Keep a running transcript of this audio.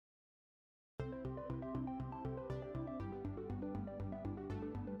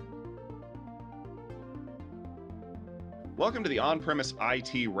Welcome to the On-Premise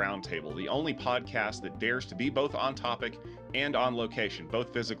IT Roundtable, the only podcast that dares to be both on topic and on location,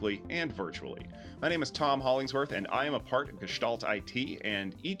 both physically and virtually. My name is Tom Hollingsworth, and I am a part of Gestalt IT,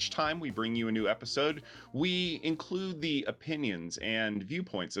 and each time we bring you a new episode, we include the opinions and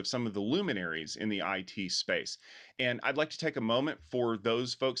viewpoints of some of the luminaries in the IT space. And I'd like to take a moment for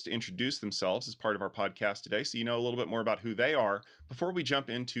those folks to introduce themselves as part of our podcast today, so you know a little bit more about who they are before we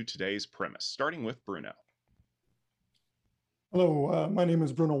jump into today's premise, starting with Bruno. Hello, my name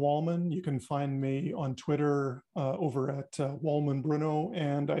is Bruno Wallman. You can find me on Twitter over at Wallman Bruno,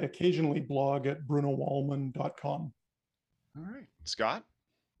 and I occasionally blog at brunowallman.com. All right. Scott?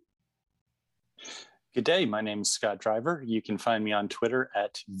 Good day. My name is Scott Driver. You can find me on Twitter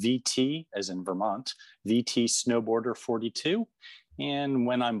at VT, as in Vermont, VT Snowboarder 42. And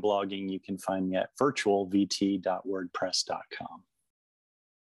when I'm blogging, you can find me at virtualvt.wordpress.com.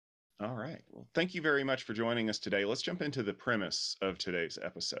 All right. Well, thank you very much for joining us today. Let's jump into the premise of today's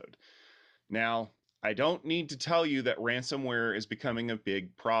episode. Now, I don't need to tell you that ransomware is becoming a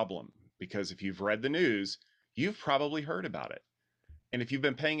big problem, because if you've read the news, you've probably heard about it. And if you've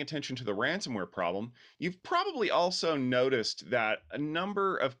been paying attention to the ransomware problem, you've probably also noticed that a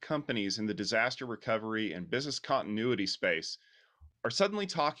number of companies in the disaster recovery and business continuity space are suddenly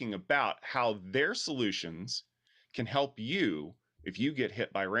talking about how their solutions can help you if you get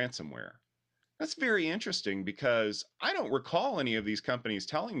hit by ransomware. That's very interesting because I don't recall any of these companies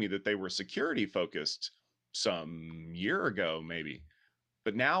telling me that they were security focused some year ago, maybe.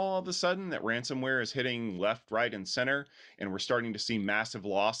 But now all of a sudden that ransomware is hitting left, right, and center, and we're starting to see massive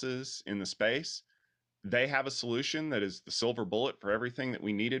losses in the space. They have a solution that is the silver bullet for everything that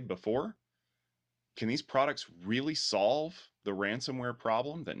we needed before. Can these products really solve the ransomware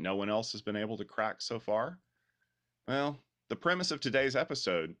problem that no one else has been able to crack so far? Well, the premise of today's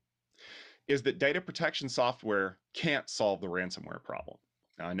episode is that data protection software can't solve the ransomware problem.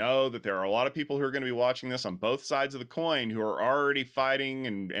 Now, I know that there are a lot of people who are going to be watching this on both sides of the coin who are already fighting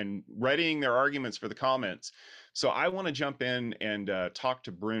and readying their arguments for the comments. So I want to jump in and talk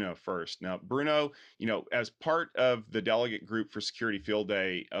to Bruno first. Now, Bruno, as part of the delegate group for Security Field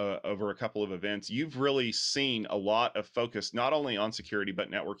Day over a couple of events, you've really seen a lot of focus, not only on security, but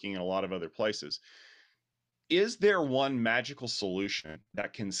networking in a lot of other places. Is there one magical solution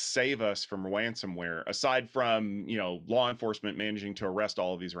that can save us from ransomware aside from, law enforcement managing to arrest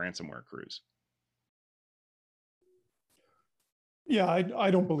all of these ransomware crews? Yeah,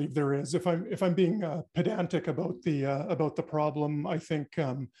 I don't believe there is. If I'm being pedantic about the problem, I think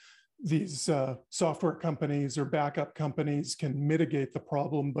these software companies or backup companies can mitigate the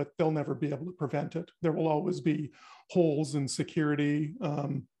problem, but they'll never be able to prevent it. There will always be holes in security.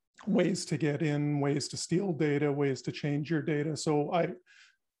 Ways to get in, ways to steal data, ways to change your data. So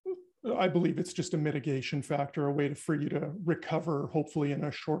I believe it's just a mitigation factor, a way for you to recover, hopefully in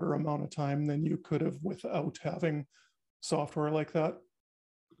a shorter amount of time than you could have without having software like that.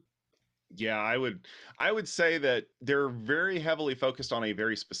 Yeah, I would say that they're very heavily focused on a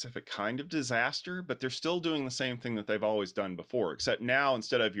very specific kind of disaster, but they're still doing the same thing that they've always done before, except now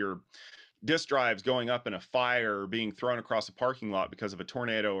instead of your disk drives going up in a fire or being thrown across a parking lot because of a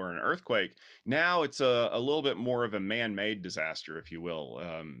tornado or an earthquake, now it's a little bit more of a man-made disaster, if you will,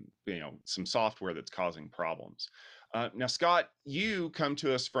 some software that's causing problems. Now, Scott, you come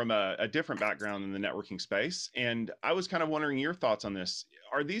to us from a different background in the networking space, and I was kind of wondering your thoughts on this.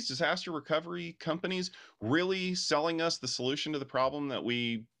 Are these disaster recovery companies really selling us the solution to the problem that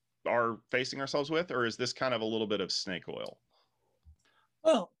we are facing ourselves with, or is this kind of a little bit of snake oil?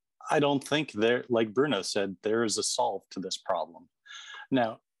 Well, I don't think like Bruno said, there is a solve to this problem.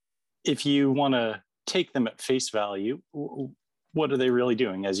 Now, if you want to take them at face value, what are they really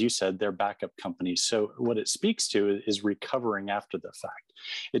doing? As you said, they're backup companies. So what it speaks to is recovering after the fact.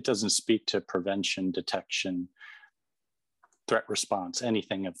 It doesn't speak to prevention, detection, threat response,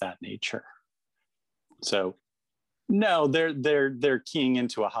 anything of that nature. So no, they're keying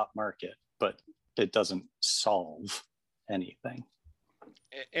into a hot market, but it doesn't solve anything.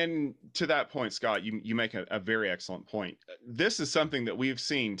 And to that point, Scott, you make a very excellent point. This is something that we've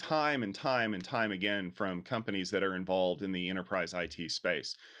seen time and time and time again from companies that are involved in the enterprise IT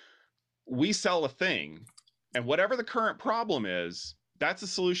space. We sell a thing, and whatever the current problem is, that's a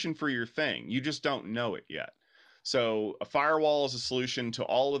solution for your thing. You just don't know it yet. So a firewall is a solution to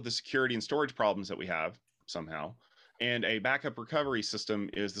all of the security and storage problems that we have somehow. And a backup recovery system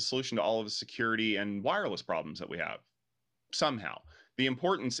is the solution to all of the security and wireless problems that we have somehow. The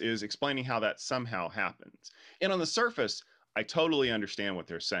importance is explaining how that somehow happens. And on the surface, I totally understand what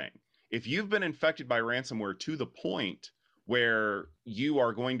they're saying. If you've been infected by ransomware to the point where you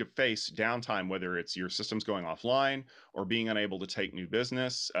are going to face downtime, whether it's your systems going offline or being unable to take new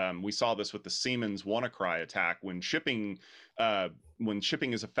business. We saw this with the Siemens WannaCry attack when shipping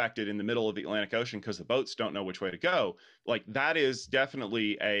is affected in the middle of the Atlantic Ocean because the boats don't know which way to go. Like, that is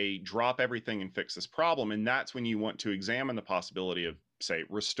definitely a drop everything and fix this problem. And that's when you want to examine the possibility of, say,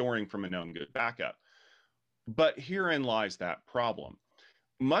 restoring from a known good backup. But herein lies that problem.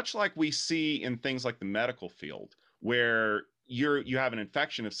 Much like we see in things like the medical field, where you have an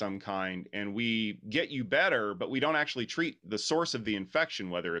infection of some kind and we get you better, but we don't actually treat the source of the infection,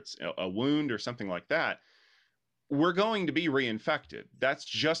 whether it's a wound or something like that, we're going to be reinfected. That's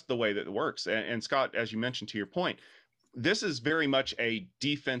just the way that it works. And Scott, as you mentioned, to your point, this is very much a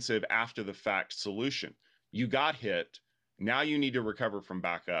defensive after the fact solution. You got hit, now you need to recover from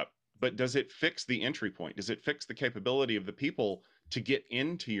backup, but does it fix the entry point? Does it fix the capability of the people to get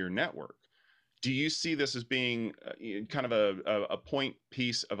into your network? Do you see this as being kind of a point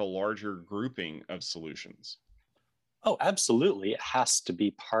piece of a larger grouping of solutions? Oh, absolutely. It has to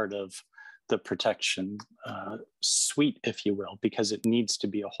be part of the protection suite, if you will, because it needs to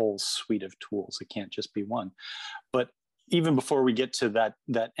be a whole suite of tools. It can't just be one. But even before we get to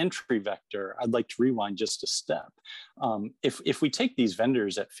that entry vector, I'd like to rewind just a step. If we take these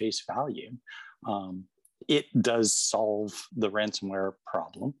vendors at face value, it does solve the ransomware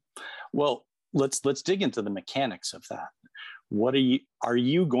problem. Well, let's dig into the mechanics of that. Are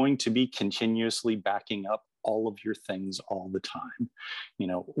you going to be continuously backing up all of your things all the time? You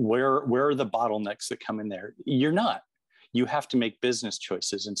know, where are the bottlenecks that come in there? You're not. You have to make business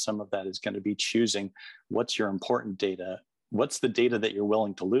choices, and some of that is going to be choosing what's your important data, what's the data that you're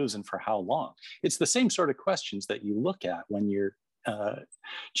willing to lose, and for how long. It's the same sort of questions that you look at when you're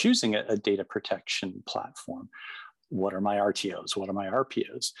choosing a data protection platform. What are my RTOs? What are my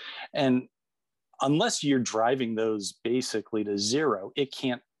RPOs? And unless you're driving those basically to zero, it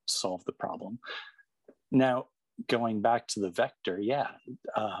can't solve the problem. Now, going back to the vector,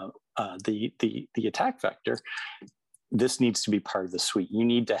 the attack vector, this needs to be part of the suite. You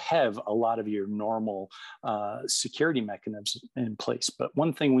need to have a lot of your normal security mechanisms in place. But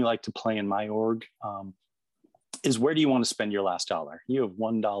one thing we like to play in my org is, where do you want to spend your last dollar? You have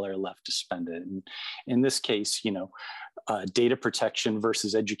 $1 left to spend it. And in this case, data protection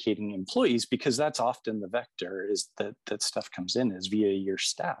versus educating employees, because that's often the vector is that stuff comes in is via your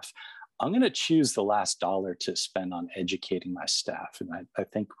staff. I'm going to choose the last dollar to spend on educating my staff. And I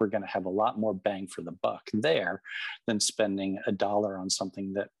think we're going to have a lot more bang for the buck there than spending $1 on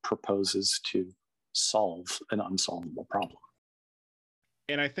something that proposes to solve an unsolvable problem.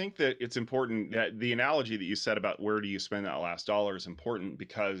 And I think that it's important that the analogy that you said about where do you spend that last dollar is important,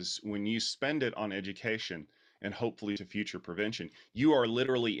 because when you spend it on education and hopefully to future prevention, you are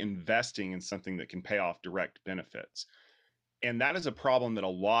literally investing in something that can pay off direct benefits. And that is a problem that a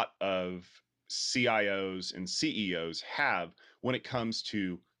lot of CIOs and CEOs have when it comes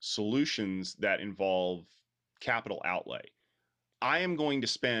to solutions that involve capital outlay. I am going to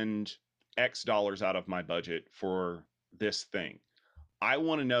spend X dollars out of my budget for this thing. I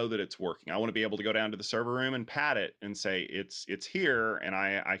want to know that it's working. I want to be able to go down to the server room and pat it and say it's here, and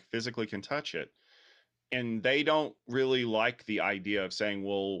I physically can touch it. And they don't really like the idea of saying,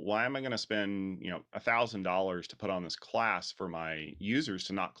 well, why am I going to spend, $1,000 to put on this class for my users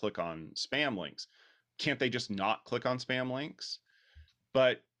to not click on spam links? Can't they just not click on spam links?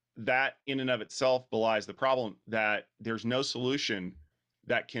 But that in and of itself belies the problem that there's no solution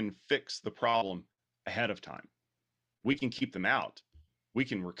that can fix the problem ahead of time. We can keep them out. We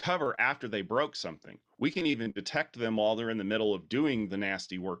can recover after they broke something. We can even detect them while they're in the middle of doing the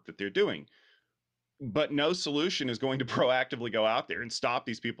nasty work that they're doing. But no solution is going to proactively go out there and stop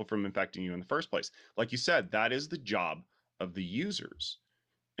these people from infecting you in the first place. Like you said, that is the job of the users.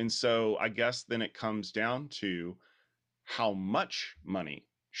 And so I guess then it comes down to, how much money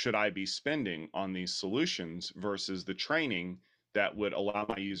should I be spending on these solutions versus the training that would allow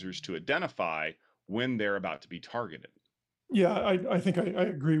my users to identify when they're about to be targeted? Yeah, I think I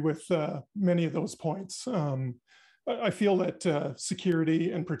agree with many of those points. I feel that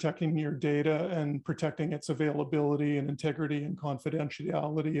security and protecting your data and protecting its availability and integrity and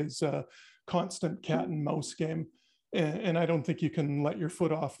confidentiality is a constant cat and mouse game. And I don't think you can let your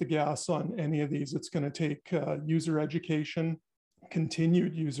foot off the gas on any of these. It's going to take user education,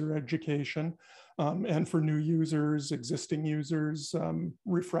 continued user education, and for new users, existing users,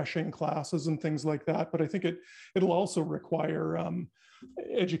 refreshing classes and things like that. But I think it'll also require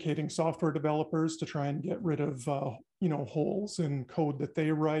educating software developers to try and get rid of holes in code that they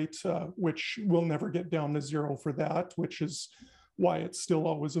write, which will never get down to zero for that, which is why it's still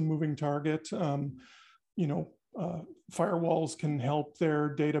always a moving target. Firewalls can help there,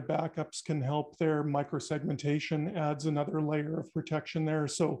 data backups can help there, microsegmentation adds another layer of protection there.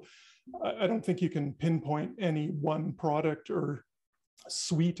 So I don't think you can pinpoint any one product or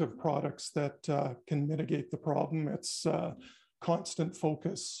suite of products that can mitigate the problem. It's constant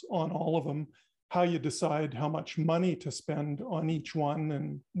focus on all of them. How you decide how much money to spend on each one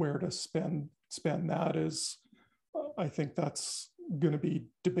and where to spend that is, I think that's going to be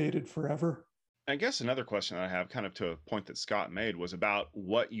debated forever. I guess another question that I have, kind of to a point that Scott made, was about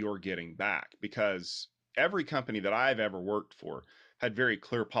what you're getting back, because every company that I've ever worked for had very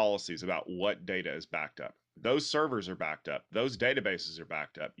clear policies about what data is backed up. Those servers are backed up. Those databases are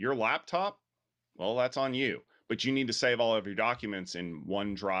backed up. Your laptop, well, that's on you. But you need to save all of your documents in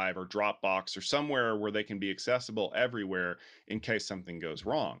OneDrive or Dropbox or somewhere where they can be accessible everywhere in case something goes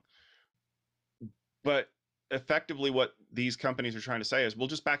wrong. But effectively, what these companies are trying to say is, we'll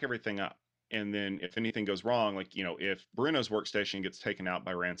just back everything up. And then if anything goes wrong, like, if Bruno's workstation gets taken out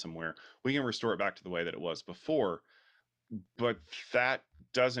by ransomware, we can restore it back to the way that it was before. But that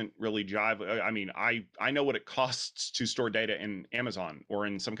doesn't really jive. I mean, I know what it costs to store data in Amazon or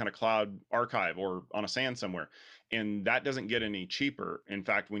in some kind of cloud archive or on a SAN somewhere, and that doesn't get any cheaper. In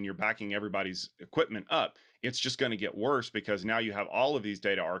fact, when you're backing everybody's equipment up, it's just going to get worse, because now you have all of these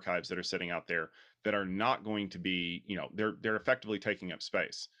data archives that are sitting out there that are not going to be, they're effectively taking up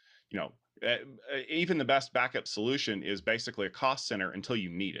space. You know, Even the best backup solution is basically a cost center until you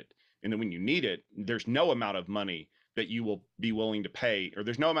need it. And then when you need it, there's no amount of money that you will be willing to pay, or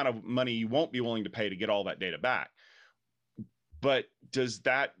there's no amount of money you won't be willing to pay to get all that data back. But is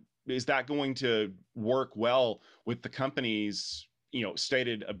that going to work well with the company's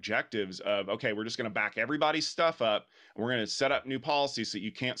stated objectives of, okay, we're just going to back everybody's stuff up, and we're going to set up new policies so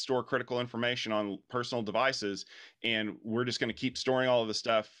you can't store critical information on personal devices, and we're just going to keep storing all of the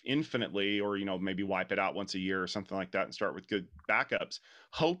stuff infinitely, or maybe wipe it out once a year or something like that and start with good backups,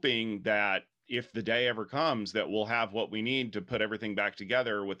 hoping that if the day ever comes that we'll have what we need to put everything back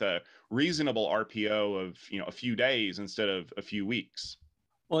together with a reasonable RPO of a few days instead of a few weeks.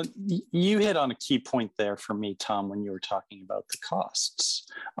 Well, you hit on a key point there for me, Tom, when you were talking about the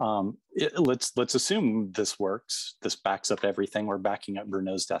costs. Let's assume this works. This backs up everything. We're backing up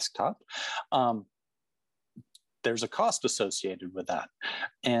Bruno's desktop. There's a cost associated with that,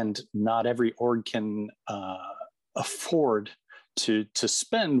 and not every org can afford to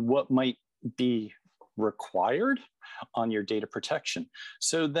spend what might be required on your data protection.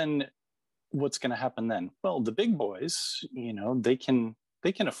 So then, what's going to happen then? Well, the big boys, they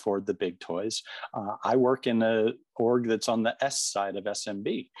can afford the big toys. I work in an org that's on the S side of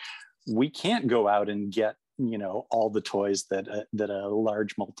SMB. We can't go out and get all the toys that a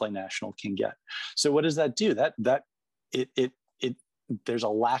large multinational can get. So what does that do? There's a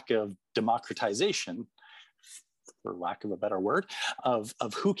lack of democratization, for lack of a better word, of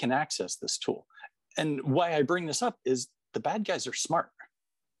who can access this tool. And why I bring this up is the bad guys are smart.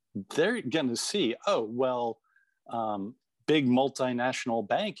 They're going to see, oh, well, big multinational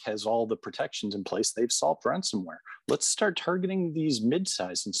bank has all the protections in place. They've solved ransomware. Let's start targeting these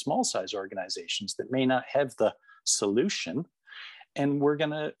mid-size and small-size organizations that may not have the solution, and we're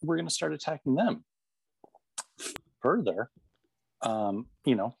gonna start attacking them. Further,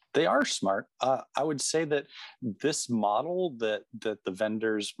 they are smart. I would say that this model that the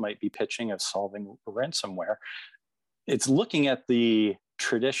vendors might be pitching of solving ransomware, it's looking at the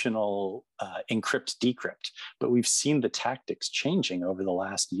traditional encrypt decrypt, but we've seen the tactics changing over the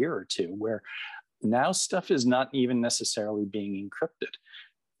last year or two, where now stuff is not even necessarily being encrypted.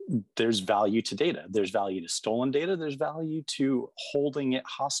 There's value to data. There's value to stolen data. There's value to holding it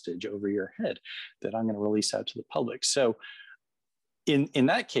hostage over your head that I'm going to release out to the public. So in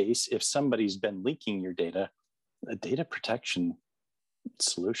that case, if somebody's been leaking your data, a data protection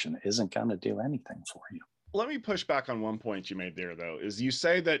solution isn't going to do anything for you. Let me push back on one point you made there, though, is you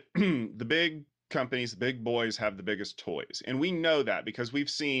say that the big companies, the big boys, have the biggest toys. And we know that because we've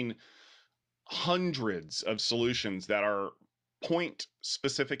seen hundreds of solutions that are point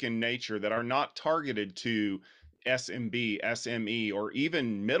specific in nature, that are not targeted to SMB, SME, or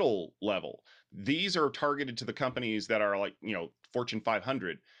even middle level. These are targeted to the companies that are like, Fortune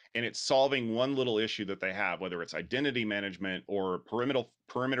 500, and it's solving one little issue that they have, whether it's identity management or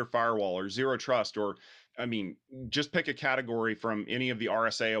perimeter firewall or zero trust, or just pick a category from any of the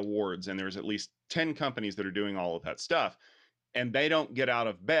RSA awards, and there's at least 10 companies that are doing all of that stuff, and they don't get out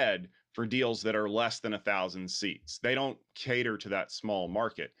of bed for deals that are less than 1,000 seats. They don't cater to that small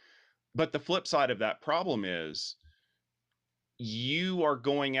market. But the flip side of that problem is you are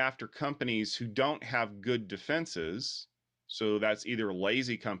going after companies who don't have good defenses. So that's either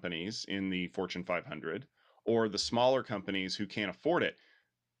lazy companies in the Fortune 500, or the smaller companies who can't afford it.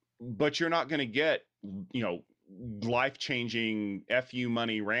 But you're not going to get, life-changing FU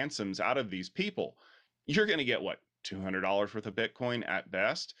money ransoms out of these people. You're going to get what, $200 worth of Bitcoin at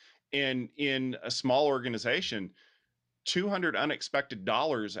best. And in a small organization, 200 unexpected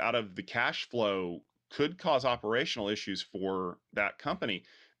dollars out of the cash flow could cause operational issues for that company.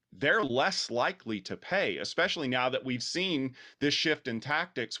 They're less likely to pay, especially now that we've seen this shift in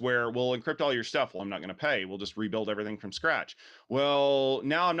tactics where we'll encrypt all your stuff. Well, I'm not going to pay. We'll just rebuild everything from scratch. Well,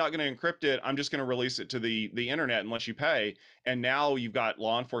 now I'm not going to encrypt it. I'm just going to release it to the internet unless you pay. And now you've got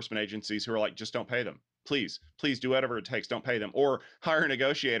law enforcement agencies who are like, just don't pay them. Please do whatever it takes. Don't pay them, or hire a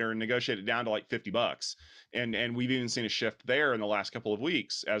negotiator and negotiate it down to like $50. And we've even seen a shift there in the last couple of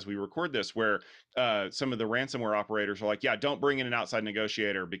weeks as we record this, where some of the ransomware operators are like, yeah, don't bring in an outside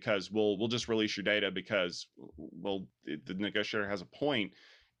negotiator because we'll just release your data because, well, the negotiator has a point.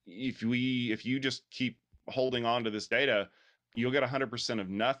 If you just keep holding on to this data, you'll get 100% of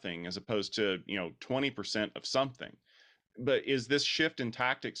nothing as opposed to 20% of something. But is this shift in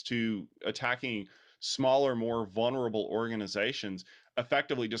tactics to attacking smaller, more vulnerable organizations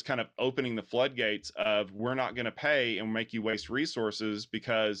effectively just kind of opening the floodgates of, we're not going to pay and make you waste resources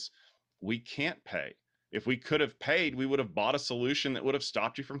because we can't pay? If we could have paid, we would have bought a solution that would have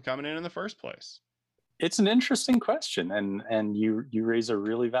stopped you from coming in the first place. It's an interesting question, and you raise a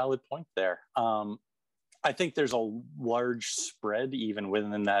really valid point there. I think there's a large spread even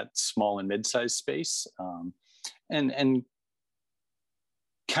within that small and mid-sized space, and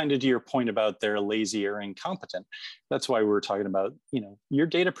kind of to your point about they're lazy or incompetent. That's why we're talking about, your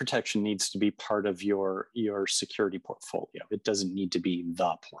data protection needs to be part of your security portfolio. It doesn't need to be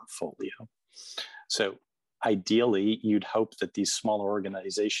the portfolio. So ideally, you'd hope that these smaller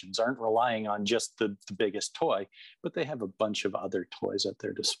organizations aren't relying on just the biggest toy, but they have a bunch of other toys at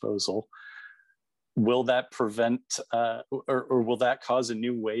their disposal. Will that prevent or will that cause a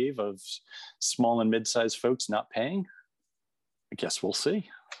new wave of small and mid-sized folks not paying? I guess we'll see.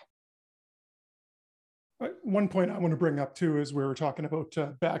 One point I want to bring up too is we were talking about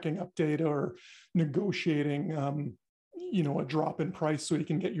backing up data or negotiating, a drop in price so you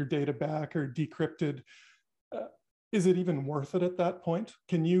can get your data back or decrypted. Is it even worth it at that point?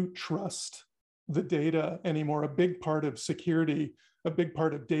 Can you trust the data anymore? A big part of security, a big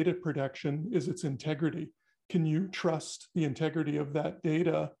part of data protection is its integrity. Can you trust the integrity of that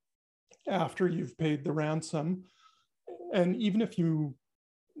data after you've paid the ransom? And even if you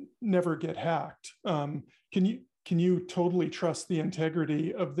never get hacked, can you totally trust the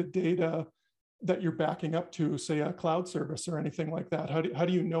integrity of the data that you're backing up to, say, a cloud service or anything like that? How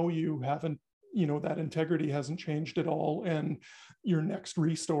do you know you haven't, that integrity hasn't changed at all, and your next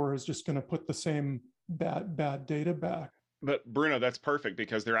restore is just going to put the same bad data back? But Bruno, that's perfect,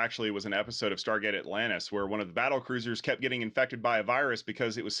 because there actually was an episode of Stargate Atlantis where one of the battle cruisers kept getting infected by a virus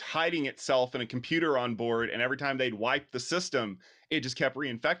because it was hiding itself in a computer on board, and every time they'd wipe the system, it just kept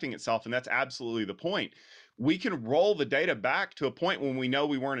reinfecting itself. And that's absolutely the point. We can roll the data back to a point when we know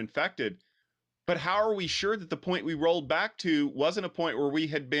we weren't infected, but how are we sure that the point we rolled back to wasn't a point where we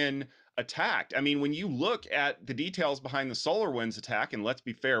had been attacked? I mean, when you look at the details behind the SolarWinds attack, and let's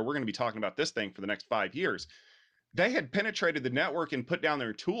be fair, we're going to be talking about this thing for the next 5 years. They had penetrated the network and put down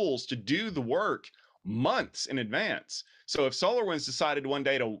their tools to do the work months in advance. So if SolarWinds decided one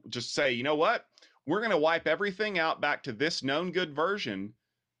day to just say, you know what, we're going to wipe everything out back to this known good version,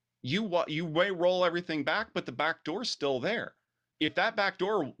 you may roll everything back, but the back door's still there. If that back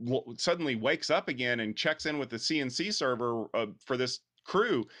door suddenly wakes up again and checks in with the CNC server for this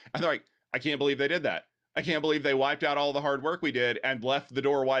crew, and they're like, I can't believe they did that. I can't believe they wiped out all the hard work we did and left the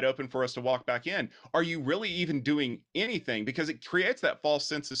door wide open for us to walk back in. Are you really even doing anything? Because it creates that false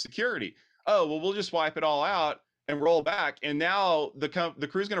sense of security. Oh, well, we'll just wipe it all out and roll back. And now the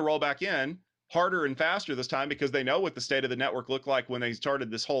crew's going to roll back in harder and faster this time because they know what the state of the network looked like when they started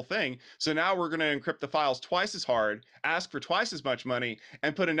this whole thing. So now we're going to encrypt the files twice as hard, ask for twice as much money,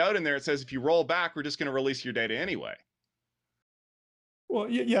 and put a note in there that says, if you roll back, we're just going to release your data anyway. Well,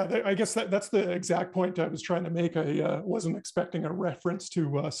 yeah, I guess that's the exact point I was trying to make. I wasn't expecting a reference to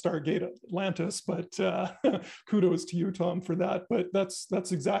Stargate Atlantis, but kudos to you, Tom, for that. But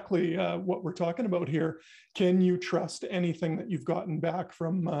that's exactly what we're talking about here. Can you trust anything that you've gotten back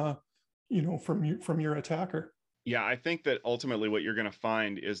from from your attacker? Yeah, I think that ultimately what you're going to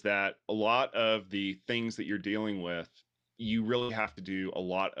find is that a lot of the things that you're dealing with, you really have to do a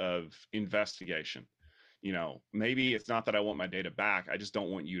lot of investigation. Maybe it's not that I want my data back, I just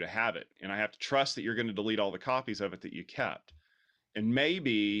don't want you to have it. And I have to trust that you're going to delete all the copies of it that you kept. And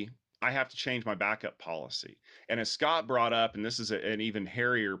maybe I have to change my backup policy. And as Scott brought up, and this is an even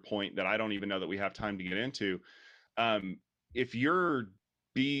hairier point that I don't even know that we have time to get into, um, if your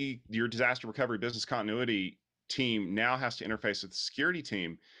disaster recovery business continuity team now has to interface with the security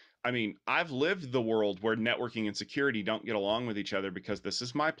team, I mean, I've lived the world where networking and security don't get along with each other because this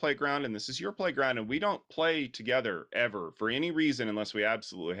is my playground and this is your playground, and we don't play together ever for any reason unless we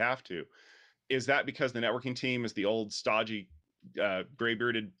absolutely have to. Is that because the networking team is the old stodgy gray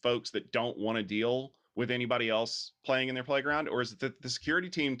bearded folks that don't want to deal with anybody else playing in their playground? Or is it that the security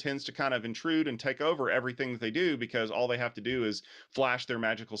team tends to kind of intrude and take over everything that they do because all they have to do is flash their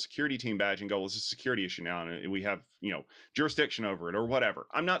magical security team badge and go, well, it's a security issue now and we have, jurisdiction over it or whatever.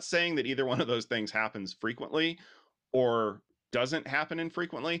 I'm not saying that either one of those things happens frequently or doesn't happen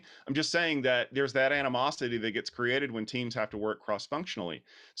infrequently. I'm just saying that there's that animosity that gets created when teams have to work cross-functionally.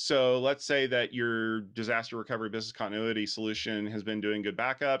 So let's say that your disaster recovery business continuity solution has been doing good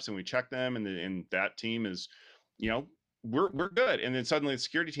backups and we check them and that team is, we're good. And then suddenly the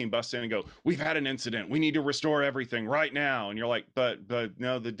security team busts in and go, we've had an incident. We need to restore everything right now. And you're like, but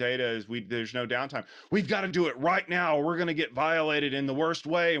no, the data is there's no downtime. We've got to do it right now. Or we're going to get violated in the worst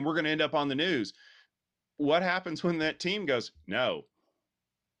way and we're going to end up on the news. What happens when that team goes, no,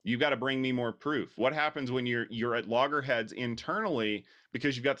 you've got to bring me more proof? What happens when you're at loggerheads internally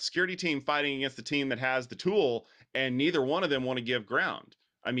because you've got the security team fighting against the team that has the tool and neither one of them want to give ground?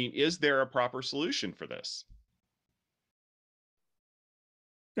 I mean, is there a proper solution for this?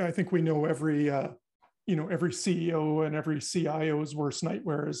 I think we know every CEO and every CIO's worst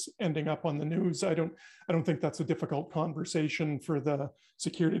nightmare is ending up on the news. I don't think that's a difficult conversation for the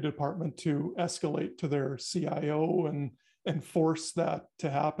security department to escalate to their CIO and force that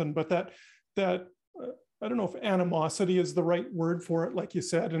to happen. But that I don't know if animosity is the right word for it, like you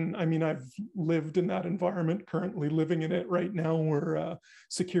said. And I mean, I've lived in that environment, currently living in it right now, where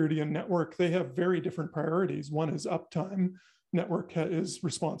security and network, they have very different priorities. One is uptime. Network is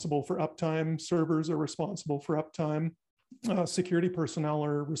responsible for uptime. Servers are responsible for uptime. Security personnel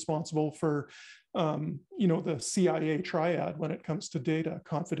are responsible for, the CIA triad when it comes to data,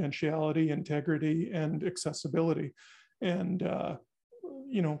 confidentiality, integrity, and accessibility. And,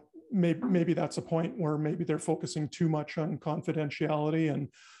 maybe that's a point where maybe they're focusing too much on confidentiality and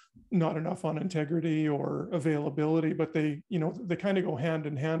not enough on integrity or availability, but they kind of go hand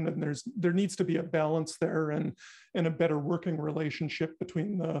in hand, and there needs to be a balance there and a better working relationship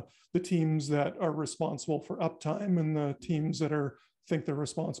between the teams that are responsible for uptime and the teams that think they're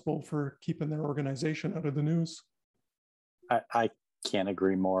responsible for keeping their organization out of the news. I can't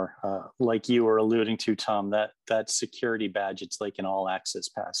agree more. Like you were alluding to, Tom, that security badge, it's like an all access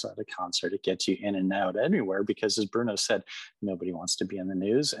pass at a concert. It gets you in and out anywhere because, as Bruno said, nobody wants to be in the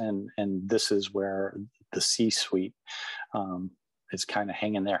news. And this is where the C-suite is kind of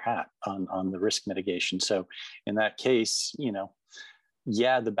hanging their hat on the risk mitigation. So in that case,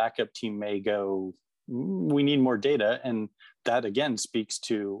 the backup team may go, we need more data. And that again speaks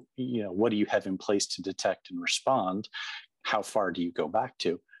to, what do you have in place to detect and respond? How far do you go back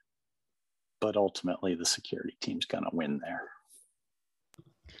to? But ultimately, the security team's going to win there.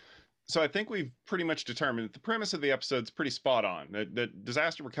 So I think we've pretty much determined that the premise of the episode is pretty spot on. That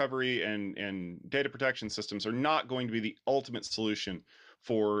disaster recovery and data protection systems are not going to be the ultimate solution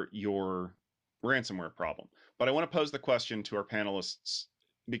for your ransomware problem. But I want to pose the question to our panelists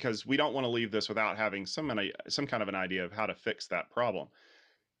because we don't want to leave this without having some kind of an idea of how to fix that problem.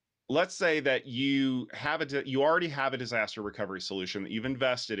 Let's say that you already have a disaster recovery solution that you've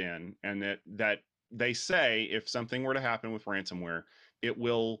invested in, and that they say if something were to happen with ransomware, it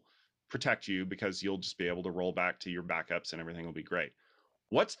will protect you because you'll just be able to roll back to your backups and everything will be great.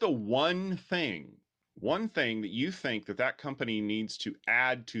 What's the one thing that you think that company needs to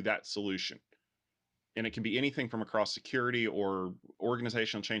add to that solution? And it can be anything from across security or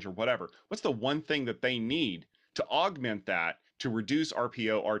organizational change or whatever. What's the one thing that they need to augment that to reduce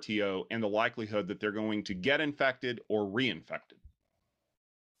RPO, RTO, and the likelihood that they're going to get infected or reinfected?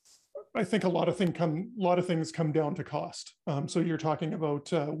 I think a lot of things come down to cost. So you're talking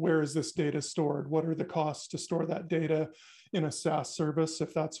about where is this data stored? What are the costs to store that data in a SaaS service,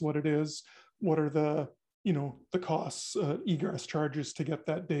 if that's what it is? What are the costs, egress charges to get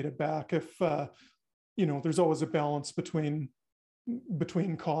that data back? If there's always a balance between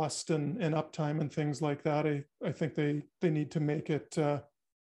cost and uptime and things like that. I think they need to make it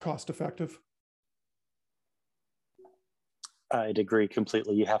cost effective. I'd agree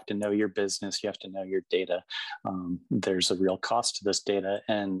completely. You have to know your business. You have to know your data. There's a real cost to this data.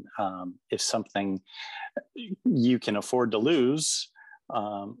 And if something you can afford to lose,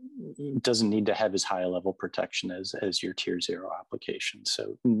 doesn't need to have as high a level protection as your tier 0 application.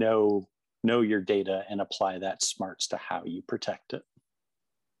 So know your data and apply that smarts to how you protect it.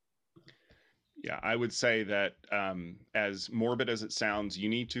 Yeah, I would say that as morbid as it sounds, you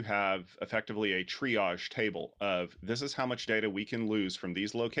need to have effectively a triage table of this is how much data we can lose from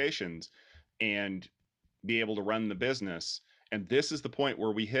these locations and be able to run the business. And this is the point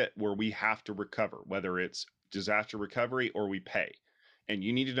where we hit where we have to recover, whether it's disaster recovery or we pay. And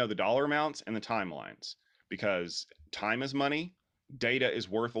you need to know the dollar amounts and the timelines, because time is money, data is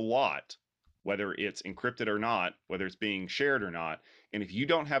worth a lot, whether it's encrypted or not, whether it's being shared or not. And if you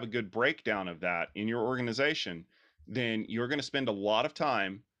don't have a good breakdown of that in your organization, then you're going to spend a lot of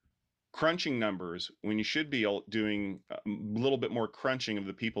time crunching numbers when you should be doing a little bit more crunching of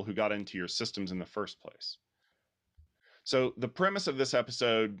the people who got into your systems in the first place. So the premise of this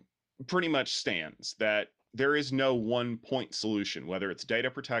episode pretty much stands that there is no one point solution, whether it's data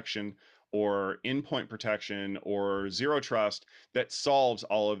protection or endpoint protection or zero trust, that solves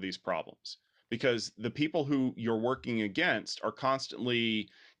all of these problems, because the people who you're working against are constantly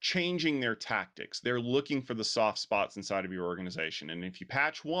changing their tactics. They're looking for the soft spots inside of your organization. And if you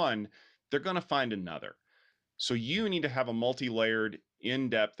patch one, they're going to find another. So you need to have a multi-layered,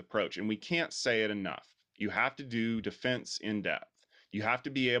 in-depth approach. And we can't say it enough. You have to do defense in depth. You have to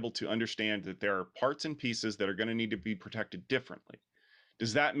be able to understand that there are parts and pieces that are going to need to be protected differently.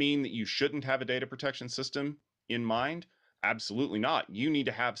 Does that mean that you shouldn't have a data protection system in mind? Absolutely not. You need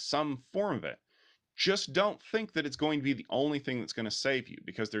to have some form of it. Just don't think that it's going to be the only thing that's going to save you,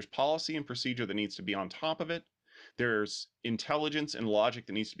 because there's policy and procedure that needs to be on top of it. There's intelligence and logic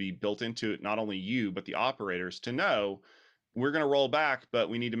that needs to be built into it, not only you, but the operators, to know we're going to roll back, but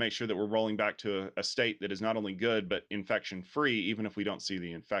we need to make sure that we're rolling back to a state that is not only good, but infection free, even if we don't see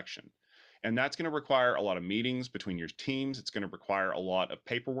the infection. And that's going to require a lot of meetings between your teams. It's going to require a lot of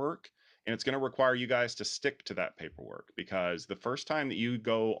paperwork, and it's going to require you guys to stick to that paperwork, because the first time that you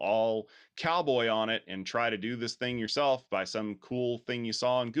go all cowboy on it and try to do this thing yourself by some cool thing you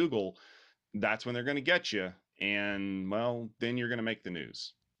saw on Google, that's when they're going to get you. And well, then you're going to make the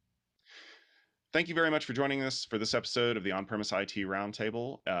news. Thank you very much for joining us for this episode of the On-Premise IT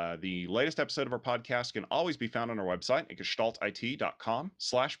Roundtable. The latest episode of our podcast can always be found on our website at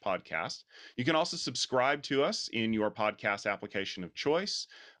gestaltit.com/podcast. You can also subscribe to us in your podcast application of choice.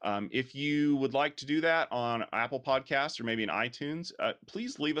 If you would like to do that on Apple Podcasts or maybe in iTunes,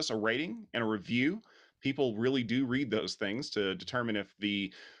 please leave us a rating and a review. People really do read those things to determine if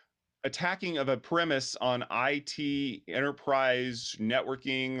the attacking of a premise on IT, enterprise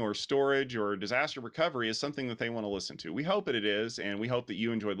networking or storage or disaster recovery is something that they want to listen to. We hope that it is, and we hope that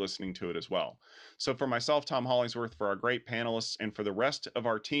you enjoyed listening to it as well. So for myself, Tom Hollingsworth, for our great panelists, and for the rest of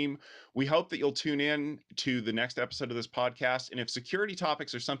our team, we hope that you'll tune in to the next episode of this podcast. And if security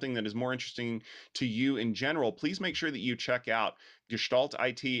topics are something that is more interesting to you in general, please make sure that you check out Gestalt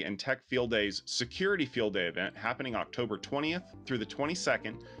IT and Tech Field Day's Security Field Day event happening October 20th through the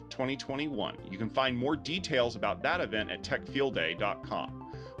 22nd, 2021. You can find more details about that event at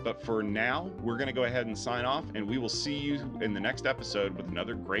techfieldday.com. But for now, we're going to go ahead and sign off, and we will see you in the next episode with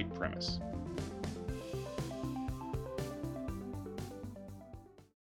another great premise.